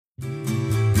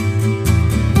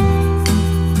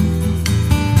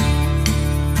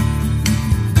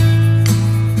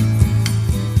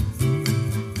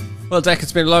Well, Dec,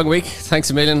 it's been a long week. Thanks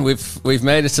a million. We've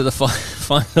made it to the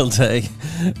final day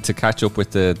to catch up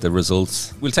with the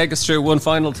results. We'll take us through one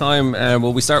final time.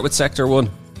 Will we start with Sector 1?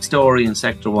 Story in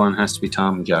Sector 1 has to be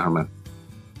Tom Jarman.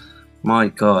 My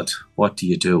God, what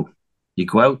do? You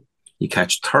go out, you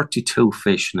catch 32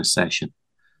 fish in a session,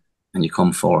 and you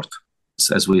come fourth.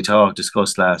 As we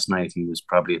discussed last night, he was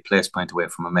probably a place point away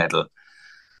from a medal,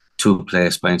 2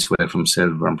 place points away from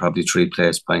silver, and probably 3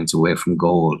 place points away from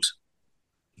gold.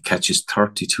 He catches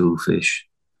 32 fish,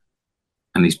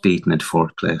 and he's beaten at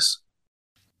 4th place.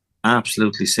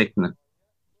 Absolutely sickening,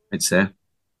 I'd say.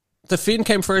 The fin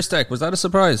came first, Dec. Was that a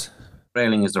surprise?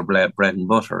 Grayling is their bread and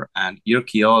butter, and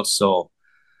Jyrki also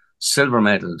silver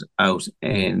medalled out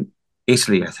in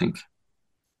Italy, I think,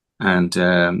 and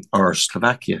or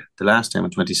Slovakia the last time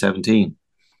in 2017.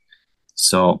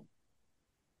 So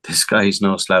this guy's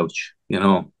no slouch, you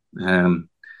know.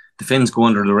 The Finns go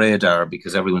under the radar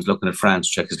because everyone's looking at France,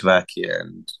 Czechoslovakia,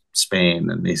 and Spain,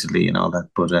 and Italy, and all that.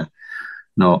 But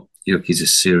no, Jyrki's a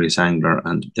serious angler,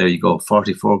 and there you go,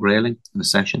 44 grayling in a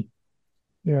session.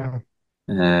 Yeah.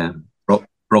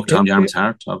 Broke Tom Jarman's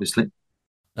heart, obviously.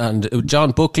 And John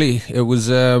Buckley, it was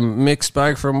a mixed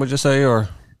bag from, would you say, or?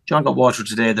 John got water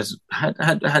today that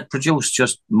had produced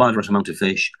just moderate amount of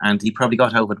fish, and he probably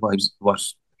got out of it what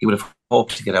he would have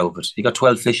hoped to get out of it. He got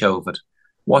 12 fish out of it.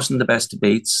 Wasn't the best of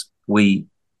beats. I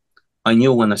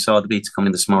knew when I saw the beats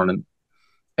coming this morning,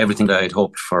 everything that I had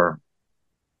hoped for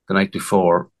the night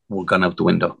before were gone out the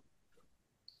window.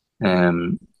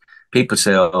 People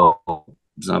say, "Oh,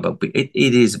 it's not about beats."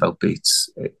 It is about beats,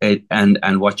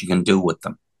 and what you can do with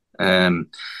them.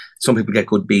 Some people get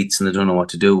good beats and they don't know what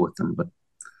to do with them, but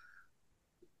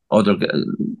other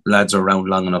lads are around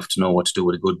long enough to know what to do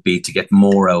with a good beat to get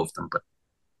more out of them. But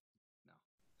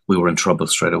we were in trouble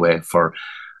straight away for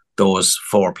those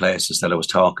 4 places that I was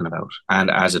talking about. And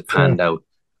as it panned out,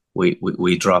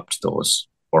 we dropped those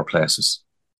 4 places.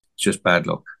 It's just bad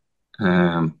luck.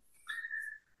 John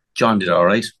did all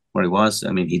right where he was.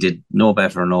 I mean, he did no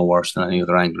better or no worse than any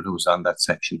other angler who was on that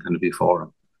section kind of before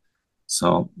him.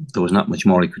 So there was not much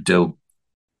more he could do.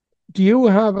 Do you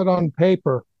have it on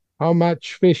paper how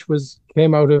much fish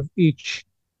came out of each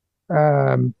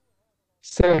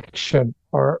section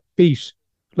or beat?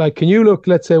 Like, can you look,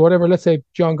 let's say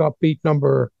John got beat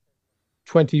number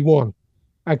 21,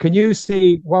 and can you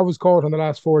see what was caught on the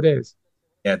last 4 days?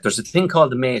 Yeah, there's a thing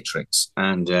called the matrix,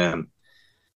 and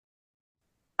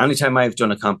anytime I've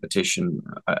done a competition,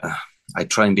 I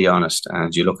try and be honest,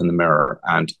 and you look in the mirror,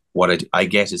 and what I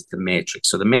get is the matrix.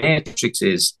 So the matrix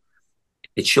is,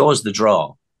 it shows the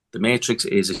draw. The matrix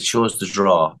is, it shows the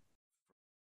draw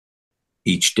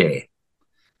each day.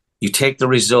 You take the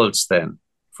results then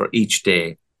for each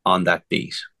day on that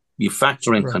beat. You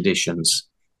factor in conditions,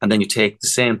 and then you take the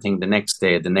same thing the next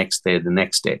day, the next day, the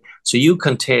next day. So you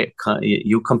can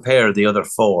compare the other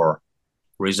 4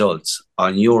 results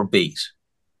on your beat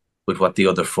with what the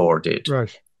other 4 did.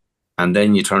 Right. And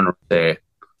then you turn around and say,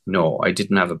 no, I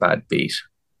didn't have a bad beat.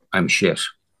 I'm shit.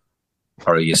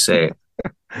 Or you say,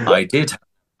 I did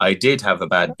have a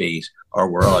bad beat, or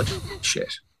we're all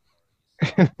shit.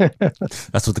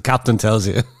 That's what the captain tells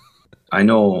you. I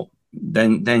know.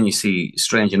 Then you see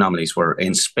strange anomalies where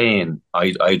in Spain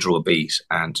I drew a beat,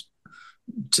 and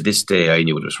to this day I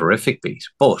knew it was a horrific beat.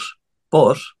 But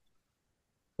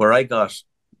where I got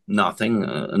nothing,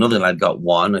 another lad got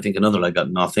 1. I think another lad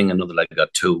got nothing. Another lad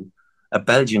got 2. A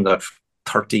Belgian got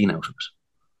 13 out of it.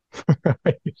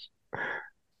 Right.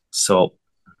 So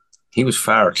he was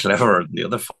far cleverer than the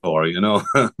other 4, you know.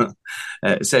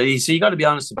 So you got to be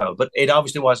honest about it. But it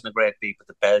obviously wasn't a great beat, but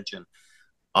the Belgian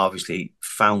obviously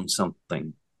found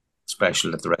something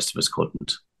special that the rest of us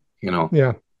couldn't, you know.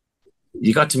 Yeah.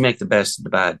 You got to make the best of the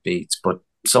bad beats, but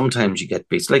sometimes you get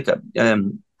beats. Like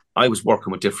I was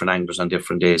working with different anglers on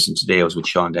different days, and today I was with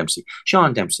Sean Dempsey.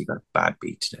 Sean Dempsey got a bad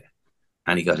beat today,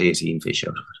 and he got 18 fish out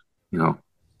of it, you know.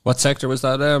 What sector was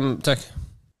that, Dec?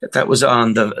 That was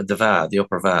on the VA, the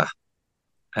upper VA.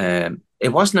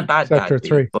 It wasn't a bad Sector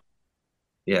 3. Beat, but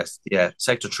yes, yeah,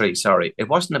 Sector 3, sorry. It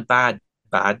wasn't a bad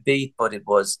beat, but it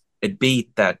was a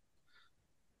beat that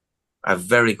a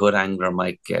very good angler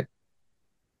might get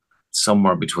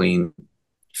somewhere between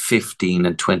 15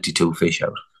 and 22 fish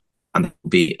out, and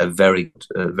be a very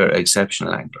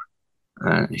exceptional angler.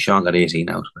 Sean got 18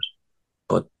 out of it,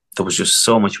 but there was just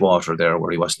so much water there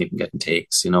where he wasn't even getting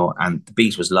takes, you know, and the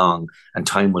beat was long and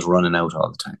time was running out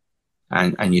all the time,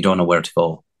 and you don't know where to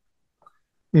go.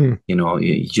 You know,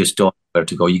 you just don't know where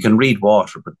to go. You can read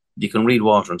water, but you can read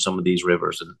water in some of these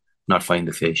rivers and not find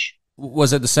the fish.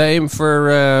 Was it the same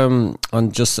for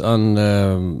on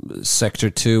sector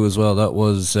 2 as well? That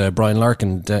was Brian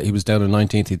Larkin. He was down in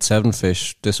 19th. He'd 7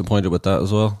 fish. Disappointed with that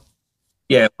as well.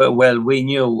 Yeah, well, we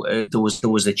knew there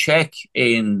was a check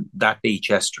in that beach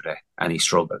yesterday, and he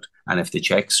struggled. And if the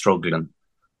check's struggling,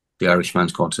 the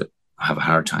Irishman's going to have a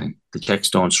hard time. The checks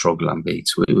don't struggle on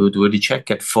beats. We would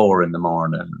check at 4 in the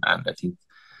morning, and I think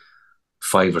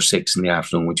 5 or 6 in the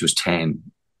afternoon, which was 10.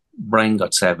 Brian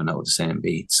got 7 out of the same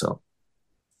beat, so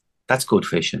that's good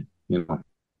fishing.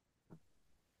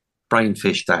 Brian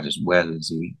fished that as well as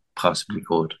he possibly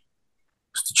could.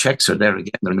 The checks are there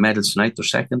again. They're in the medals tonight. They're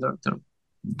second.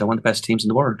 They're one of the best teams in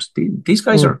the world. These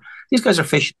guys are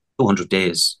fishing 200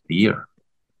 days a year.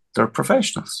 They're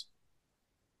professionals.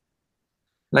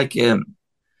 Like,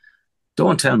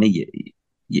 don't tell me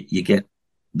you get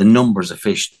the numbers of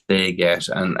fish they get,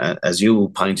 and as you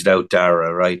pointed out,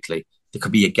 Dara, rightly, there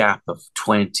could be a gap of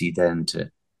 20 then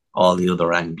to all the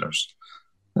other anglers.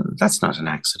 That's not an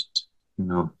accident,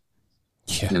 Yeah.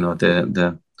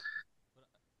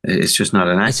 It's just not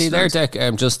an accident. I see there,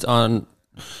 Dec, just on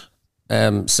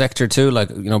sector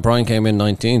 2, Brian came in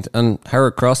 19th, and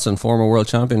Howard Crossan, former world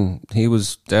champion, he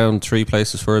was down 3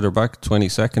 places further back,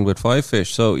 22nd with 5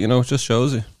 fish. So, it just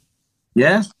shows you.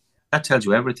 Yeah, that tells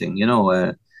you everything.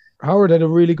 Howard had a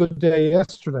really good day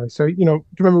yesterday. So, do you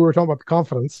remember we were talking about the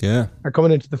confidence? Yeah. And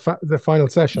coming into the final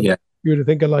session, yeah. You were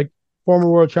thinking former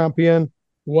world champion,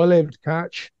 well able to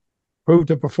catch,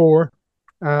 proved it before,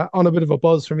 on a bit of a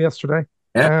buzz from yesterday.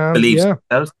 Yeah, believes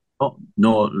himself.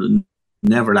 No,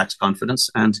 never lacks confidence,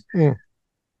 and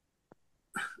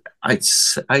I'd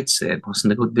say it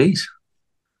wasn't a good beat.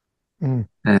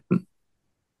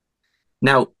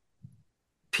 Now,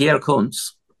 Pierre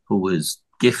Kuntz, who was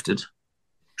gifted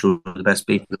through the best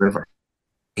beat in the river,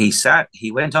 he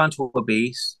went on to a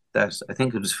beat that I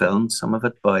think it was filmed, some of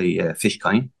it by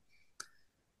Fishkind.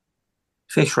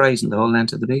 Fish rising the whole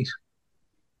length of the beat.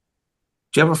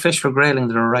 Do you ever fish for grayling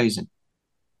that are rising?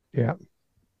 Yeah.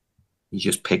 You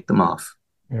just pick them off.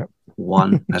 Yeah.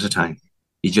 One at a time.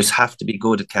 You just have to be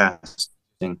good at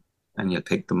casting, and you'll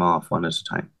pick them off one at a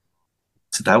time.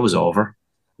 So that was over.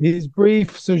 His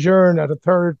brief sojourn at a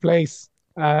 3rd place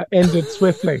ended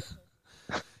swiftly.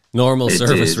 Normal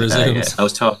service resumes. I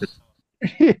was talking.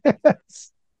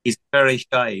 Yes. He's a very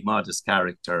shy, modest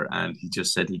character, and he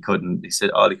just said he couldn't. He said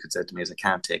all he could say to me is, "I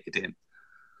can't take it in."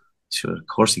 Sure, of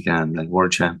course he can. Like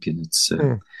world champion,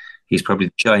 he's probably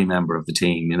the shy member of the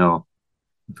team.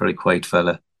 Very quiet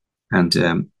fella,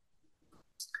 and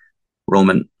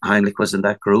Roman Heinrich was in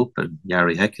that group, and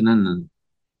Jari Heikkinen, and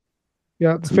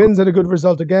the Finns had a good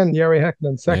result again. Jari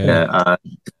Heikkinen second. Yeah,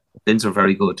 Finns are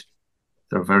very good.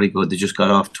 They're very good. They just got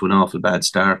off to an awful bad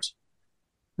start.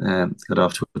 Got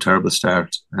off to a terrible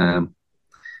start.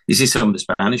 You see some of the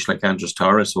Spanish, like Andres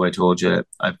Torres, who I told you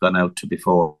I've gone out to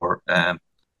before.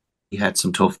 He had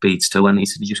some tough beats too, and he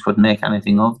said he just couldn't make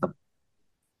anything of them.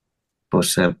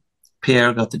 But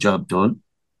Pierre got the job done.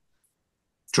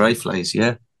 Dry flies,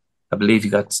 yeah. I believe he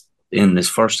got in this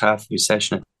first half of his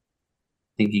session. I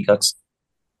think he got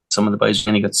some of the boys,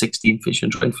 and he got 16 fish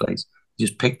and dry flies. He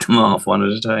just picked them off one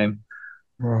at a time.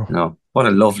 Wow. What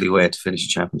a lovely way to finish a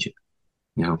championship.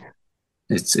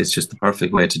 It's just the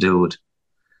perfect way to do it.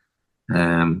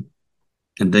 And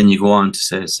then you go on to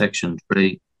say section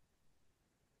 3,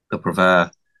 the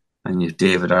Prava, and you've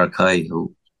David Arkai,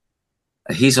 who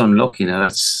he's unlucky now.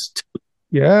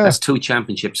 That's 2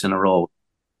 championships in a row.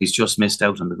 He's just missed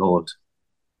out on the gold.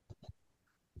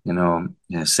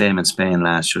 Same in Spain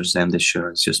last year, same this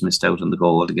year. He's just missed out on the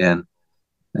gold again.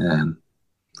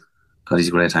 Because he's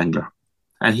a great angler.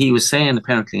 And he was saying,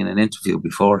 apparently in an interview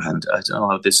beforehand, I don't know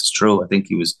how this is true, I think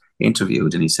he was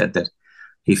interviewed, and he said that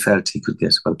he felt he could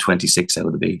get about 26 out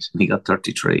of the beat, and he got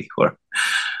 33.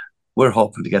 We're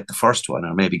hoping to get the first one,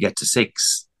 or maybe get to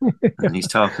 6. And he's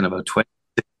talking about 20.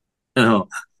 My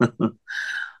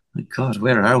God,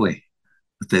 where are we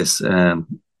with this?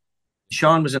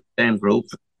 Sean was in the same group.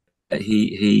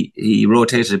 He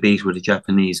rotated a beat with a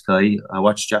Japanese guy. I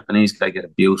watched a Japanese guy get a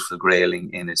beautiful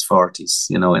grayling in his 40s,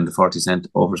 in the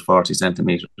over 40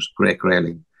 centimeters, great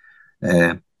grayling.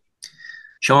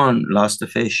 Sean lost a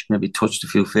fish, maybe touched a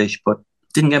few fish, but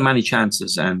didn't get many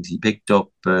chances, and he picked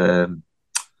up,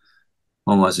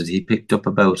 what was it? He picked up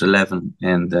about 11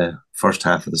 in the first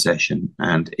half of the session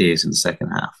and 8 in the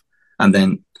second half. And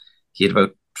then he had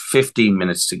about 15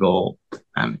 minutes to go,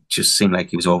 and it just seemed like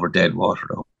he was over dead water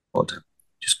the whole time.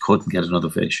 Just couldn't get another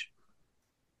fish,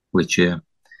 which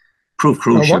proved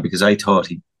crucial because I thought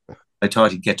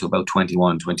he'd get to about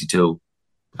 21, 22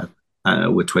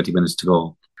 with 20 minutes to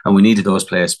go. And we needed those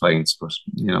place points, but,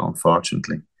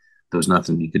 unfortunately, there was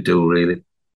nothing he could do, really.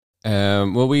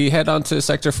 Will we head on to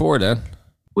Sector 4 then?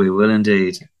 We will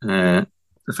indeed. A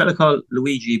fella called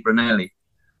Luigi Brunelli,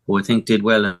 who I think did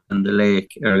well in the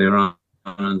lake earlier on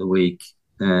in the week.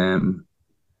 I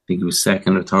think he was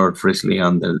second or third for Italy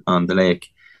on the lake.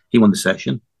 He won the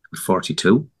session with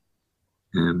 42.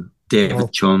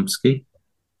 David Chomsky,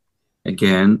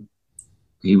 again,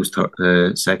 he was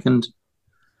second.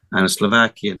 And a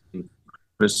Slovakian,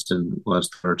 Kristen, was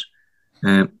third.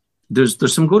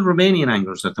 There's some good Romanian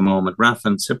anglers at the moment.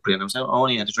 Rafan Cyprian. I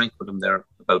only had a drink with him there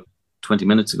about 20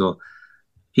 minutes ago.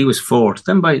 He was fourth.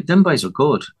 Them boys are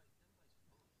good.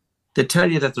 They tell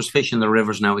you that there's fish in the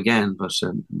rivers now again, but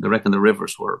they reckon the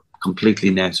rivers were completely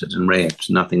netted and raped,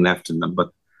 nothing left in them.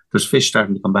 But there's fish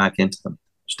starting to come back into them,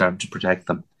 starting to protect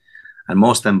them. And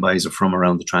most of them boys are from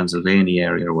around the Transylvania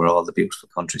area where all the beautiful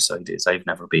countryside is. I've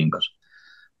never been, but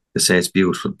they say it's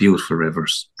beautiful, beautiful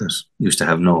rivers that used to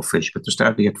have no fish, but they're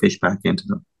starting to get fish back into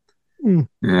them.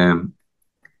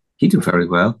 He did very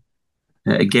well.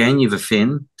 Again, you have a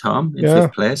Finn, Tom, in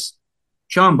fifth place.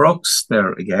 Sean Brooks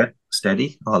there again,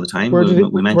 steady all the time. Where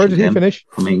did he finish?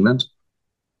 From England.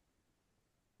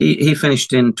 He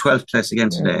finished in 12th place again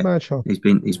today. He's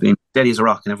been steady as a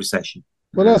rock in every session.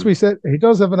 Well, as we said, he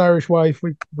does have an Irish wife.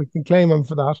 We can claim him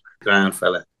for that. Grand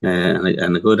fella and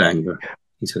a good angler.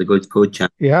 He's had a good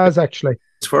chance. He has, actually.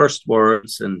 His first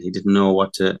words, and he didn't know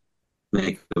what to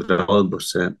make of it all, but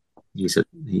he said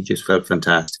he just felt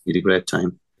fantastic. He had a great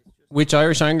time. Which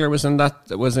Irish angler was in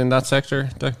that sector,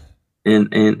 Doug?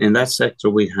 In that sector,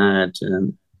 we had,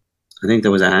 I think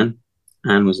there was Anne.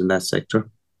 Anne was in that sector.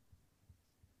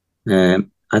 I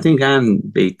think Anne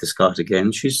beat the Scot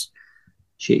again. She's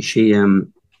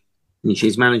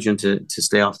managing to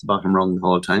stay off the bottom rung the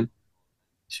whole time.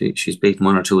 She's beaten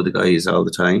one or two of the guys all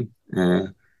the time.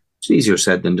 It's easier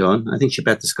said than done. I think she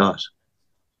bet the Scot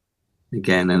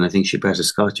again, and I think she bet a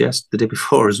Scot the day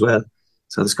before as well.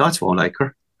 So the Scots won't like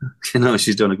her.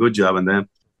 She's done a good job on them.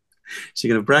 She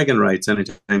can have bragging rights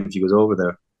anytime she goes over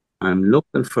there. I'm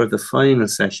looking for the final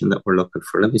session that we're looking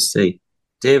for. Let me see.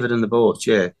 David in the boat,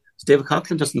 yeah. David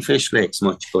Coughlin doesn't fish lakes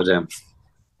much, but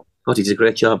he did a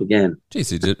great job again.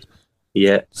 Jeez, he did.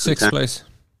 Yeah. Sixth place.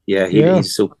 Yeah,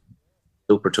 he's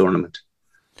super tournament.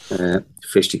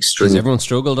 Fished extremely. Everyone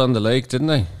struggled on the lake, didn't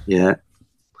they? Yeah.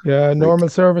 Yeah, normal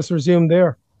service resumed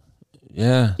there.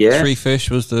 Yeah. 3 fish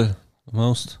was the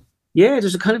most. Yeah,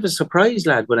 there's a kind of a surprise,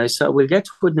 lad, when I saw, we'll get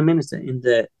to it in a minute,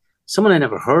 someone I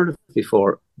never heard of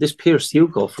before, this Pierce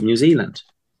Hugo from New Zealand.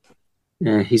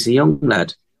 He's a young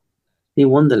lad. He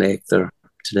won the lake there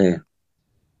today.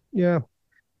 Yeah.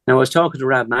 Now, I was talking to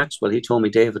Rab Maxwell. He told me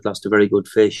David lost a very good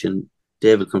fish, and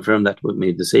David confirmed that with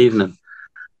me this evening.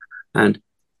 And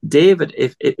David,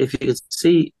 if you could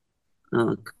see,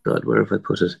 oh God, where have I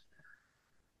put it?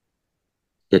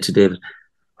 Yeah, to David.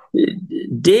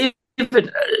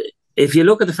 David, if you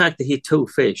look at the fact that he had 2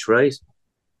 fish, right,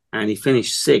 and he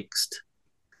finished 6th,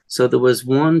 so there was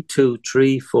 1, 2,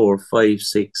 3, 4, 5,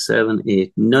 6, 7,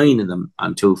 8, 9 of them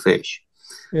on 2 fish.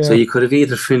 Yeah. So you could have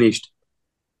either finished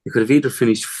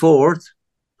 4th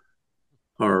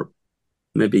or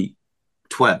maybe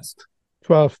 12th.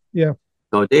 12th, yeah.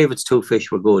 So David's 2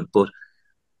 fish were good, but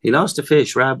he lost a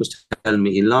fish. Rab was telling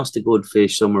me he lost a good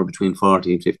fish somewhere between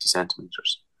 40 and 50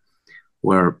 centimetres,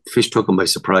 where fish took him by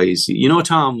surprise. You know,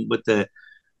 Tom, with the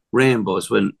rainbows,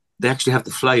 when they actually have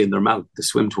to fly in their mouth to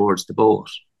swim towards the boat,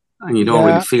 and you don't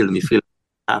really feel them. You feel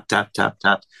tap, tap, tap,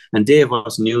 tap. And Dave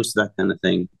wasn't used to that kind of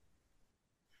thing.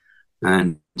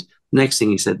 And next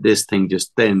thing he said, this thing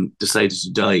just then decided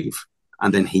to dive,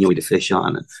 and then he knew he had a fish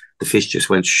on it. The fish just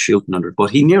went shooting under it.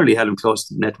 But he nearly had him close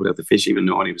to the net without the fish even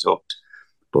knowing he was hooked.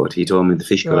 But he told me the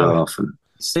fish got off. And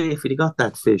say if he'd got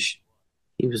that fish,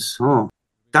 he was,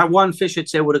 that one fish I'd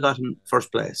say would have got him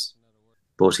first place.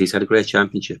 But he's had a great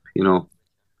championship, you know.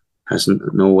 He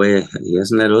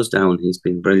hasn't let us down. He's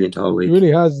been brilliant all week. He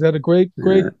really has. He's had a great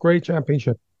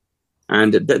championship.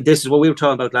 And this is what we were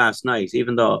talking about last night.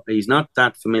 Even though he's not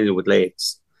that familiar with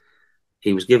lakes,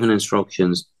 he was given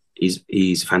instructions.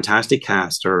 He's a fantastic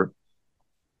caster,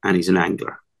 and he's an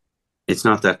angler. It's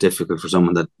not that difficult for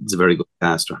someone that's a very good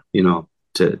caster, you know,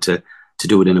 to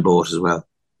do it in a boat as well.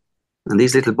 And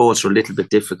these little boats are a little bit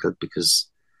difficult because,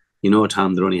 you know,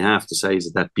 Tom, they're only half the size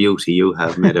of that beauty you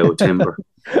have made out of timber.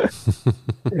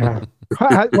 Yeah.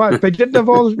 What, they didn't have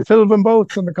all Philbin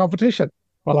boats in the competition?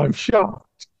 Well, I'm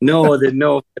shocked. No, they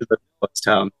no Philbin boats,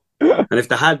 Tom. And if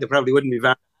they had, they probably wouldn't be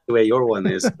valued the way your one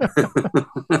is.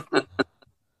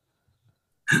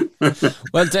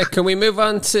 Well, Dick, can we move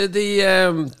on to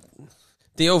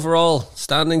the overall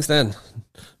standings then?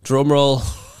 Drum roll.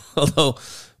 Although,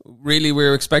 really, we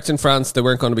were expecting France. They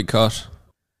weren't going to be caught.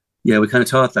 Yeah, we kind of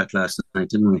thought that last night,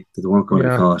 didn't we? That they weren't going to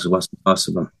be Yeah. caught. It wasn't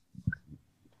possible.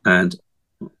 And,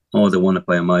 oh, they won it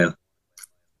by a mile.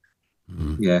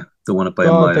 Yeah, they won it by a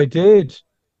God, mile. they did.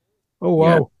 Oh,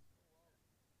 Yeah. wow.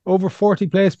 Over 40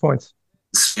 place points.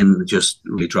 Sin just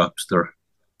really dropped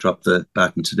the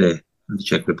baton today. And the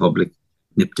Czech Republic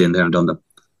nipped in there and done them.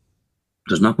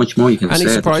 There's not much more you can Any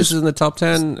say. surprises in the top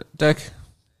 10, Deck?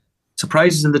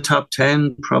 Surprises in the top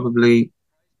 10, probably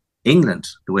England,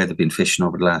 the way they've been fishing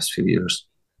over the last few years.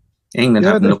 England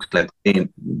Yeah, haven't looked like a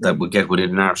team that would get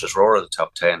within an arse's roar of the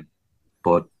top 10,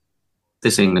 but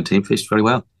this England team fished very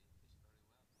well.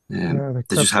 the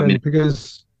They top just haven't 10 been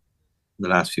because in the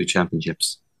last few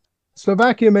championships.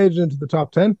 Slovakia made it into the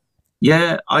top 10.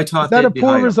 Yeah, I Is thought that a they'd be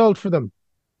poor higher. result for them?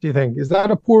 Do you think? Is that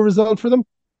a poor result for them?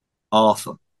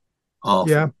 Awful.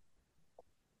 Yeah.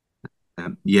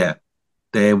 Yeah,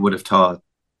 they would have thought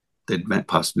they'd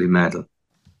possibly medal.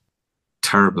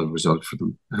 Terrible result for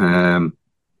them.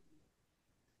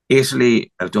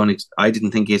 Italy have done it. I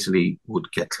didn't think Italy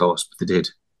would get close, but they did.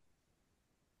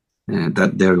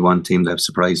 That they're the one team that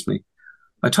surprised me.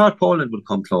 I thought Poland would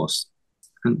come close,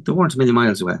 and they weren't a million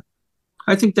miles away.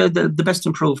 I think the best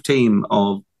improved team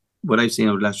of what I've seen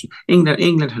over the last year.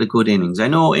 England had a good innings. I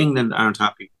know England aren't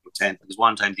happy with 10th because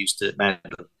one time they used to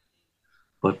medal,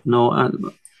 but no,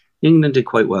 England did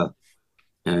quite well.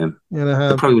 Yeah, they They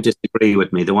have. probably would disagree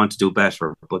with me. They want to do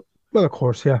better, but Well, of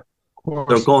course, yeah. Of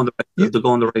they're course. going You, they're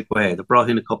going the right way. They brought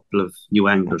in a couple of new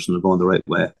anglers and they're going the right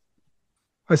way.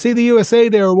 I see the USA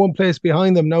there are one place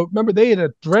behind them. Now, remember, they had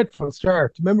a dreadful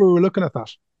start. Remember, we were looking at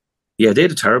that. Yeah, they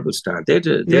had a terrible start. They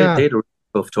Yeah. had a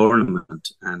tough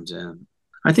tournament, and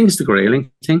I think it's the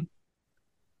Grayling thing.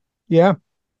 Yeah.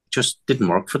 Just didn't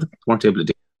work for them. They weren't able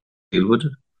to deal with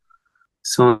it.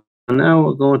 So now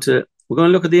we're going to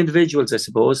look at the individuals, I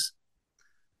suppose.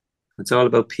 It's all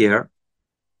about Pierre.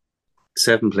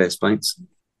 7 place points.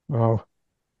 Oh,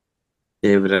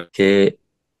 David Arquet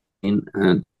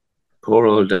and poor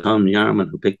old Tom Yarman,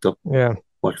 who picked up yeah.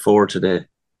 4 today.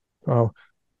 Oh,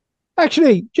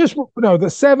 actually, just no, the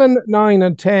 7, 9,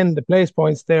 and 10, the place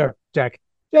points there, Jack.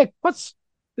 Jack, what's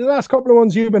the last couple of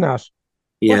ones you've been at?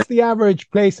 Yeah. What's the average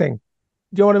placing?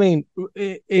 Do you know what I mean?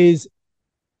 Is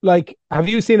like, have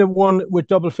you seen a one with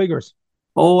double figures?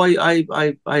 Oh,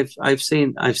 I've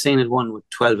seen it one with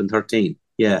 12 and 13.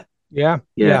 Yeah. Yeah.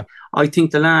 Yeah. I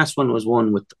think the last one was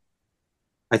one with.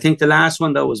 I think the last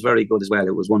one that was very good as well.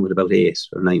 It was one with about 8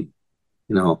 or 9.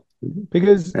 You know,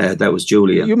 Because that was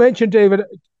Julian. you mentioned David.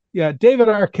 Yeah, David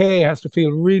Arquet has to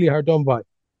feel really hard done by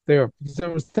there. Because I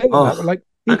was thinking that, like,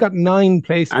 he got 9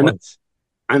 place points.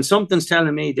 And something's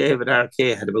telling me David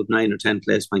Arquet had about 9 or 10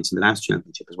 place points in the last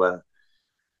championship as well.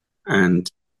 And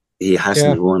he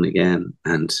hasn't won again.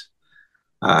 And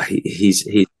he's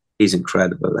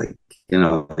incredible. Like, you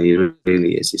know, he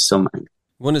really is. He's something.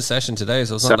 Won his session today,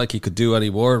 so it's not like he could do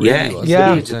any more. Really,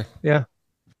 Yeah.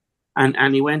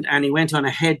 And he went on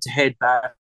a head-to-head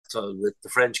battle with the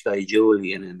French guy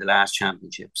Julian in the last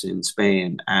championships in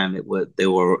Spain, and they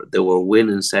were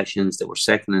winning sessions, they were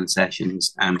second in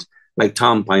sessions, and like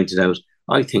Tom pointed out,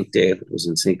 I think David was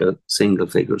in single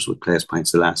figures with place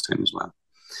points the last time as well.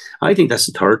 I think that's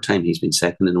the 3rd time he's been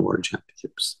second in the World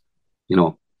Championships. You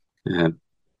know.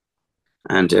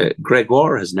 And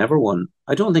Gregoire has never won.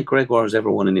 I don't think Gregoire has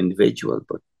ever won an individual,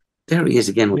 but there he is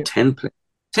again with 10 place.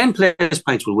 10 place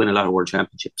points will win a lot of World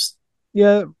Championships.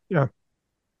 Yeah.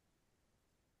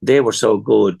 They were so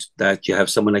good that you have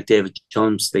someone like David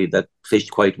Chumsley that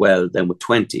fished quite well then with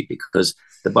 20, because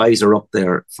the boys are up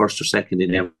there 1st or 2nd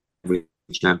in every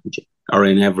championship or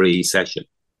in every session.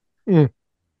 Yeah,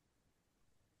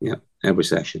 every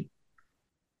session.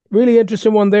 Really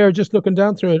interesting one there, just looking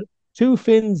down through it. 2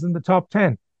 Finns in the top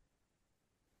 10.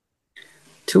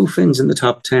 2 Finns in the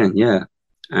top 10, yeah.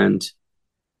 And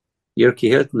Jyrki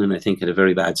Hiltunen, I think, had a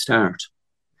very bad start.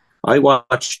 I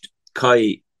watched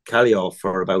Kai Kallio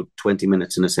for about 20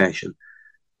 minutes in a session,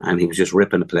 and he was just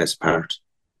ripping the place apart.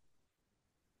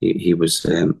 He was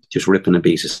just ripping a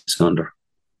beat asunder.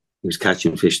 He was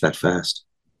catching fish that fast.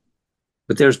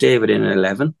 But there's David in at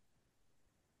 11.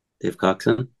 Dave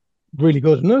Coxon. Really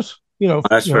good, isn't it? You know,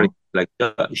 that's very like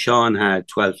Sean had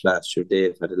 12 last year.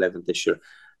 Dave had 11 this year.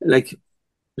 Like,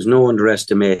 there's no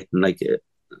underestimating like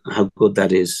how good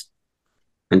that is.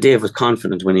 And Dave was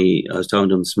confident when I was talking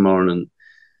to him this morning.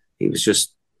 He was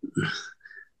just,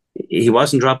 he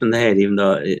wasn't dropping the head, even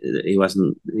though he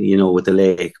wasn't, you know, with the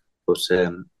lake. But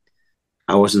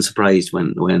I wasn't surprised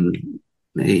when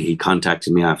he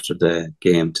contacted me after the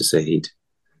game to say he'd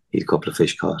a couple of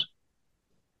fish caught,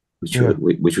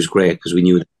 which was great because we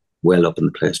knew it well up in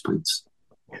the place points.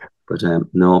 But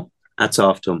no, hats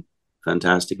off to him.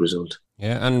 Fantastic result.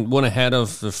 Yeah, and one ahead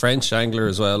of the French angler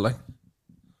as well. Like,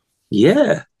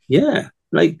 Yeah, yeah.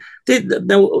 Like,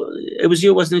 now, it was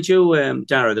you, wasn't it you,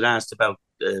 Dara, that asked about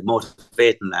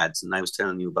motivating lads, and I was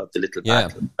telling you about the little yeah,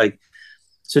 battle. Like,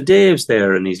 so Dave's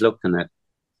there, and he's looking at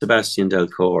Sebastian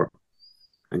Delcourt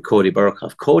and Cody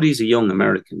Burkhoff. Cody's a young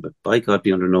American, but by God,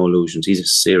 be under no illusions, he's a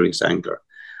serious angler.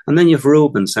 And then you have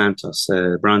Ruben Santos,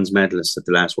 bronze medalist at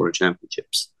the last World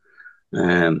Championships.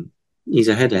 He's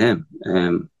ahead of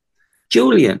him.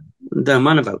 Julian, the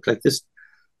man about like this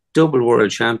double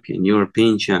world champion,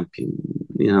 European champion,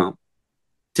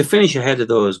 to finish ahead of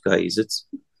those guys,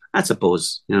 that's a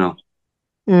buzz,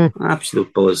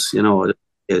 absolute buzz, it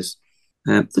is.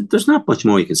 There's not much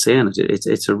more you can say on it.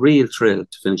 It's a real thrill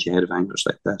to finish ahead of anglers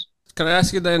like that. Can I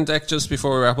ask you then, Dec, just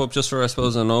before we wrap up, just for, I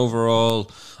suppose, an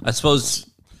overall, I suppose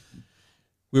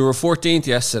we were 14th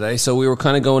yesterday, so we were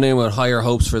kind of going in with higher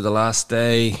hopes for the last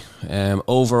day.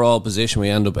 Overall position, we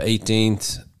end up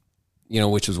 18th,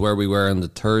 which was where we were on the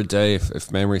third day, if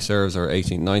memory serves, or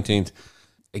 18th, 19th.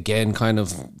 Again, kind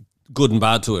of good and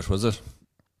bad to it, was it?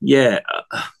 Yeah.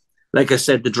 Like I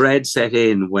said, the dread set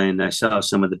in when I saw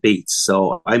some of the beats.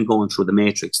 So I'm going through the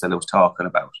matrix that I was talking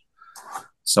about.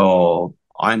 So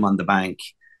I'm on the bank.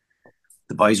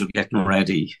 The boys are getting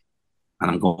ready. And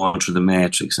I'm going through the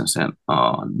matrix and saying,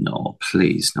 oh, no,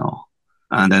 please, no.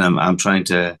 And then I'm trying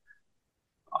to,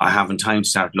 I haven't time to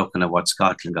start looking at what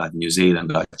Scotland got, New Zealand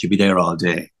got. You'll be there all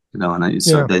day, And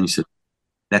so then you said,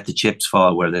 let the chips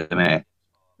fall where they may.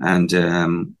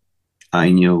 And I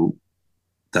knew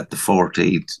that the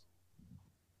 14th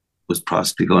was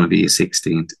possibly going to be a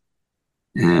 16th.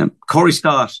 Corey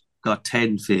Scott got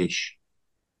 10 fish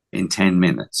in 10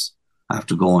 minutes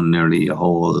after going nearly a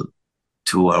whole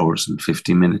 2 hours and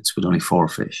 50 minutes with only 4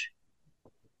 fish.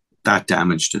 That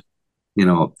damaged it.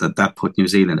 That put New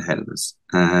Zealand ahead of us.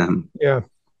 Yeah.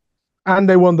 And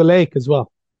they won the lake as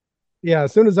well. Yeah,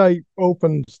 as soon as I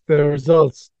opened the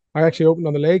results, I actually opened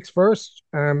on the lakes first.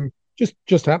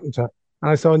 Just happened to.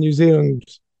 And I saw New Zealand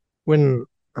win,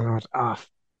 and I went,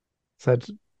 said,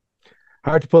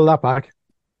 hard to pull that back.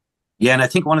 Yeah, and I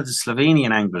think one of the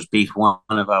Slovenian anglers beat one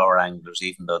of our anglers,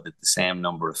 even though they had the same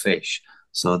number of fish.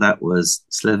 So that was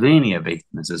Slovenia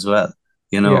beating us as well.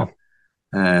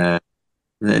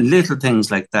 Little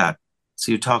things like that.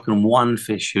 So you're talking one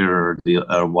fish here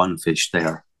or one fish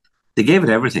there. They gave it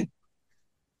everything.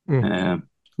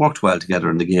 Worked well together,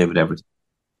 and they gave it everything.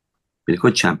 Been a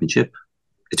good championship.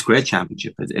 It's a great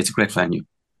championship. It's a great venue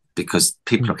because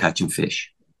people are catching fish,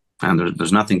 and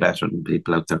there's nothing better than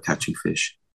people out there catching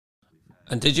fish.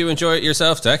 And did you enjoy it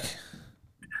yourself, Dec?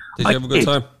 Did you have a good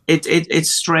time?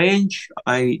 It's strange.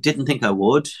 I didn't think I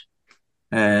would.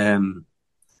 I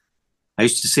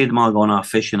used to see them all going off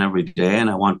fishing every day, and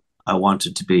I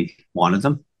wanted to be one of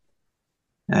them.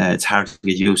 It's hard to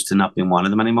get used to not being one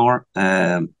of them anymore.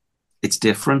 It's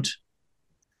different.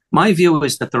 My view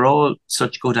is that they're all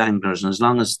such good anglers, and as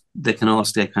long as they can all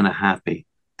stay kind of happy,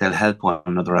 they'll help one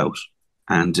another out.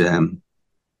 And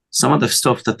some of the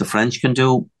stuff that the French can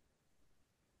do,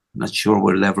 I'm not sure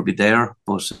we'll ever be there,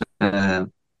 but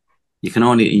you can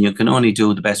only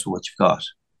do the best with what you've got.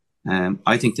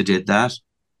 I think they did that.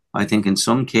 I think in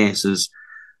some cases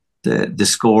the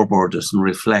scoreboard doesn't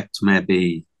reflect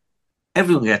maybe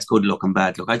everyone gets good luck and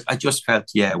bad luck. I just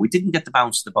felt, we didn't get the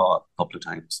bounce of the ball a couple of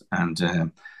times.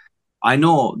 And I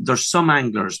know there's some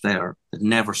anglers there that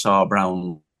never saw a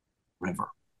brown river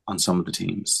on some of the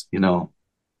teams,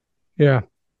 Yeah.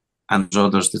 And there's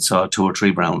others that saw 2 or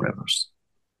 3 brown rivers,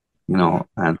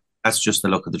 and that's just the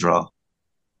luck of the draw.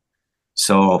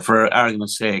 So for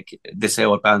argument's sake, they say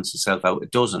it balances itself out.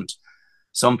 It doesn't.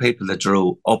 Some people that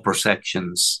drew upper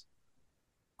sections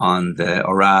on the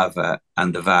Orava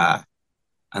and the Va,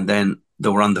 and then they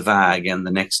were on the Va again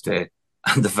the next day,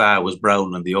 and the Va was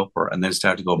brown on the upper, and then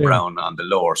started to go brown on the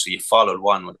lower. So you followed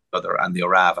one with the other and the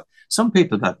Orava. Some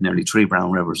people got nearly 3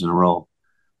 brown rivers in a row,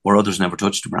 where others never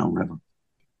touched a brown river.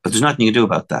 But there's nothing you can do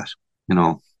about that.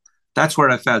 That's where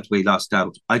I felt we lost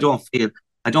out. I don't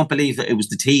believe that it was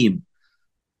the team.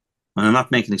 And I'm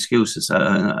not making excuses.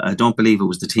 I don't believe it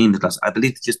was the team that lost. I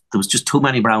believe there was just too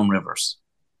many brown rivers.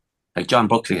 Like John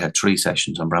Buckley had 3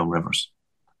 sessions on brown rivers,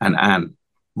 and Anne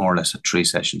more or less had 3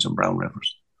 sessions on brown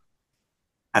rivers.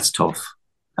 That's tough.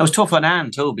 That was tough on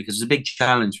Anne too, because it's a big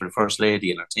challenge for the first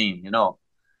lady in her team,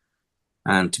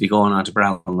 and to be going on to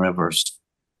brown rivers,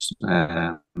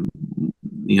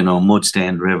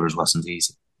 mud-stained rivers wasn't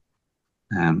easy.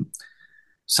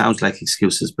 Sounds like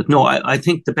excuses, but no, I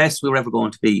think the best we were ever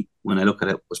going to be, when I look at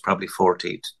it, was probably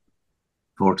 14th,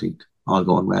 all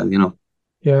going well,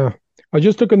 Yeah. I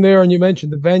just looking there, and you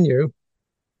mentioned the venue.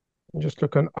 I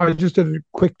just did a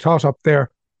quick tot up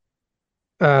there.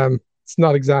 It's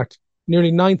not exact.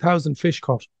 Nearly 9,000 fish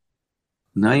caught.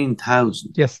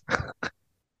 9,000. Yes.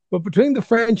 But between the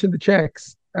French and the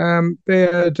Czechs, they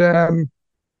had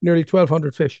nearly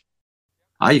 1,200 fish.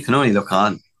 You can only look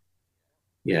on.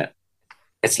 Yeah.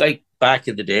 It's like back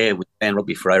in the day when playing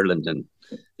rugby for Ireland and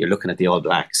you're looking at the All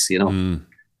Blacks, you know. Mm.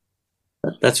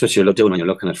 That's what you're doing when you're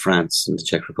looking at France and the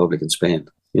Czech Republic and Spain,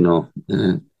 you know.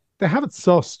 They have it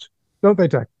sussed, don't they,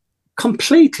 Jack?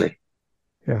 Completely.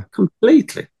 Yeah.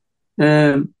 Completely.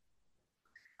 And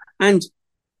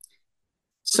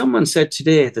someone said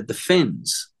today that the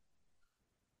Finns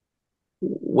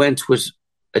went with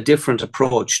a different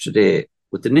approach today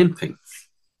with the nymphing.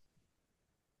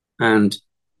 And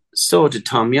so did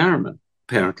Tom Yarman,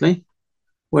 apparently,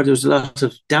 where there's a lot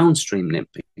of downstream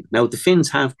nymphing. Now, the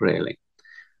Finns have grayling.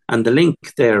 And the link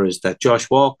there is that Josh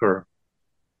Walker,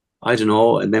 I don't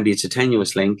know, and maybe it's a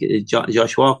tenuous link.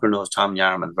 Josh Walker knows Tom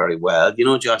Yarman very well. You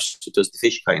know, Josh does the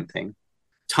fish kind thing.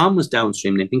 Tom was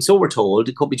downstream nymphing, so we're told.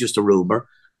 It could be just a rumour.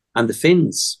 And the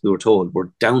Finns, we were told,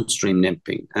 were downstream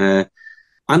nymphing.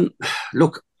 And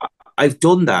look, I've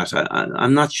done that.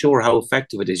 I'm not sure how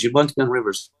effective it is. You'd want to be on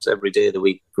rivers every day of the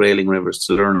week, grayling rivers,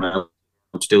 to learn how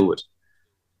to do it.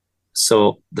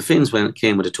 So the Finns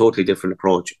came with a totally different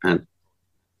approach, and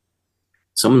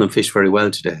some of them fish very well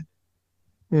today.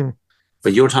 Mm.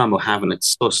 But you're talking about having it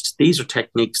sussed. These are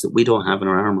techniques that we don't have in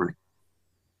our armoury.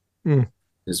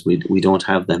 Because we don't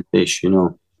have them fish, you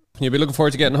know. You'll be looking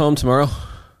forward to getting home tomorrow?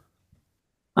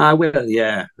 I will,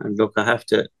 yeah. And look, I have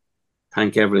to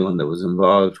thank everyone that was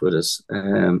involved with us.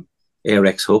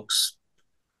 Arex Hooks,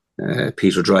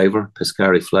 Peter Driver,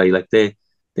 Pescari Fly, like they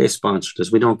sponsored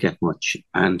us. We don't get much.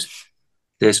 And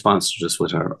they sponsored us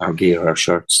with our gear, our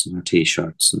shirts and our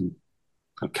T-shirts and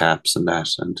our caps and that.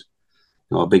 And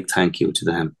you know, a big thank you to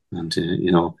them. And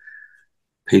you know,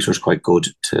 Peter's quite good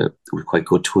to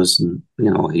us, and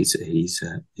you know, he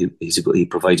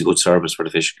provides a good service for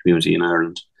the fishing community in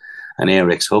Ireland. And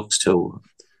Arex Hooks too.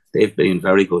 They've been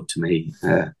very good to me.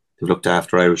 They've looked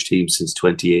after Irish teams since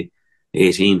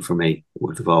 2018 for me.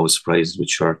 They've always surprised with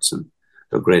shirts, and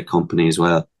they're a great company as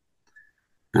well.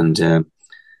 And you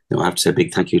know, I have to say a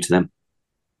big thank you to them.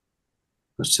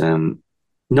 But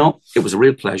no, it was a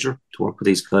real pleasure to work with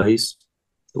these guys.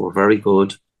 They were very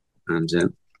good, and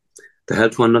they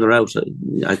helped one another out.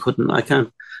 I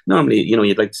can't. Normally, you know,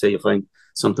 you'd like to say, you find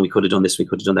something we could have done this, we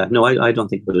could have done that. No, I don't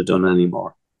think we could have done any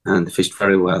more. And they fished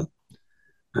very well.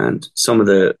 And some of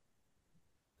the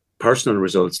personal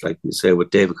results, like you say,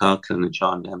 with David Coughlin and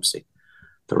Sean Dempsey,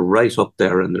 they're right up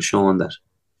there, and they're showing that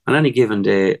on any given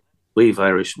day, we've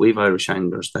Irish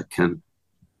anglers that can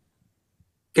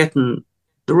get in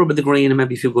the rub of the green and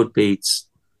maybe a few good beats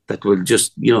that will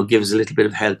just, you know, give us a little bit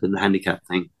of help in the handicap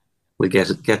thing. We'll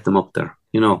get them up there,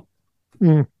 you know.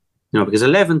 You know, because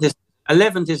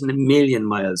 11th isn't a million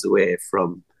miles away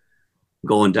from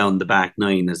going down the back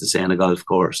nine, as they say, on a golf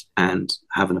course and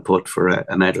having a putt for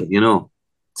a medal, you know.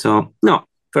 So, no,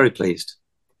 very pleased.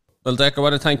 Well, Dec, I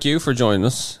want to thank you for joining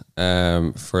us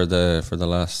for the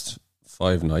last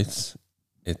 5 nights.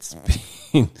 It's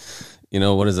been, you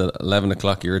know, what is it, 11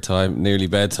 o'clock your time, nearly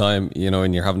bedtime, you know,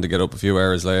 and you're having to get up a few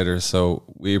hours later. So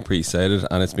we appreciate it.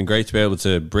 And it's been great to be able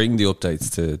to bring the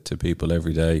updates to people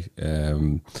every day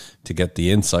to get the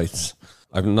insights.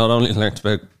 I've not only learnt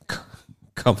about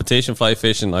competition fly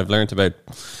fishing, I've learned about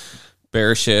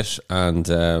bear shit and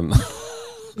a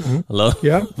lot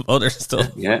of other stuff.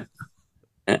 Yeah.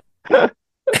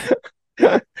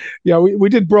 Yeah, we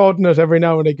did broaden it every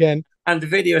now and again. And the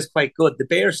video is quite good. The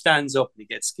bear stands up and he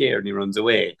gets scared and he runs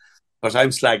away. But I'm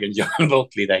slagging John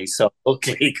Buckley that he saw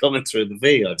Buckley coming through the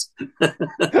field.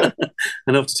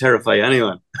 Enough to terrify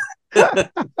anyone.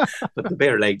 But the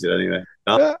bear legged it anyway.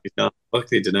 No,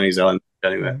 Buckley denies all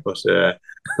anyway. But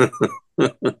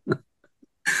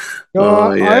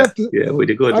we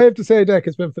did good. I have to say, Dec,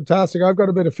 it's been fantastic. I've got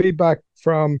a bit of feedback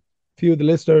from a few of the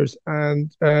listeners,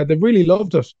 and they really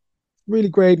loved it. Really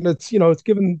great, and it's, you know, it's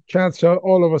given a chance to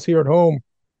all of us here at home.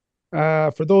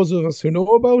 For those of us who know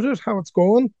about it, how it's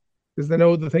going, because they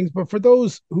know the things. But for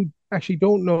those who actually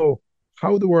don't know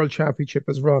how the World Championship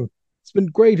is run, it's been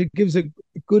great. It gives a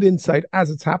good insight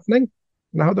as it's happening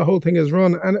and how the whole thing is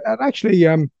run. And it actually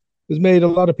has made a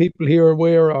lot of people here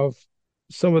aware of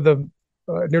some of the,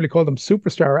 I nearly call them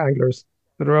superstar anglers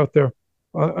that are out there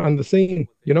on the scene,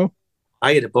 you know?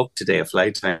 I had a book today, a fly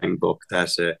tying book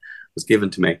that was given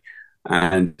to me.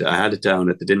 And I had it down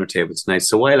at the dinner table tonight.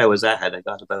 So while I was at it, I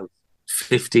got about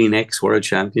 15 ex-world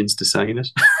champions to sign it.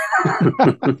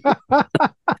 I'm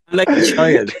like a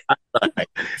child.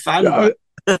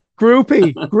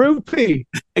 Groupie. Groupie,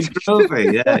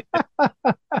 yeah.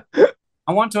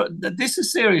 I want to. This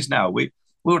is serious now.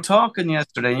 we were talking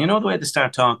yesterday. You know the way they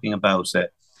start talking about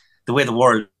the way the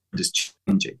world is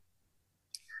changing.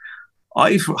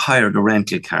 I've hired a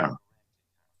rental car,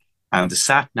 and the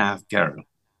sat nav girl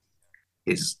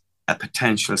is a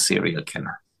potential serial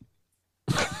killer.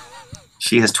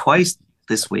 She has twice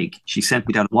this week. She sent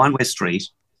me down a one-way street,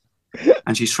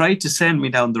 and she tried to send me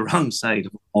down the wrong side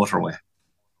of the motorway.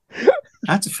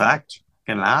 That's a fact.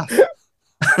 You can laugh.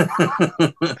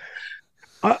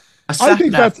 I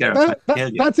think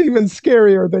that's even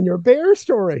scarier than your bear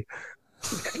story.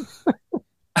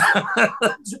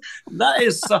 That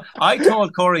is so, I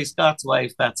told Corey Scott's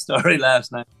wife that story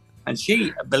last night, and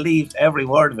she believed every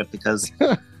word of it because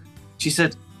she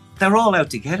said, they're all out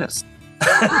to get us.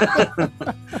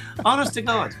 Honest to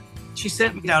God. She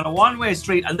sent me down a one-way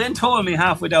street and then told me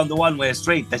halfway down the one-way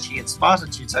street that she had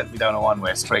spotted she'd sent me down a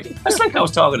one-way street. It's like I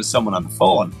was talking to someone on the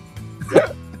phone.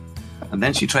 And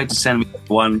then she tried to send me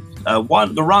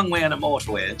the wrong way on a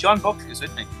motorway. And John Buckley was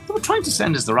with me. They were trying to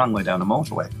send us the wrong way down a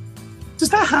motorway. Does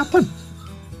that happen?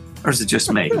 Or is it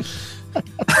just me? I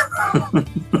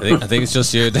think it's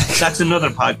just you. That's another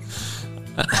podcast.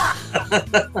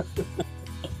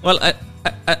 Well,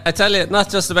 I tell you, not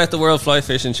just about the World Fly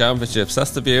Fishing Championships.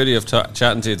 That's the beauty of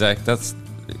chatting to you, Dec.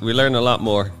 We learn a lot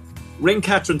more. Ring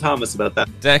Catherine Thomas about that.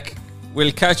 Dec,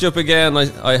 we'll catch up again,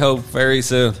 I hope, very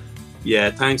soon.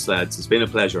 Yeah, thanks, lads. It's been a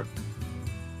pleasure.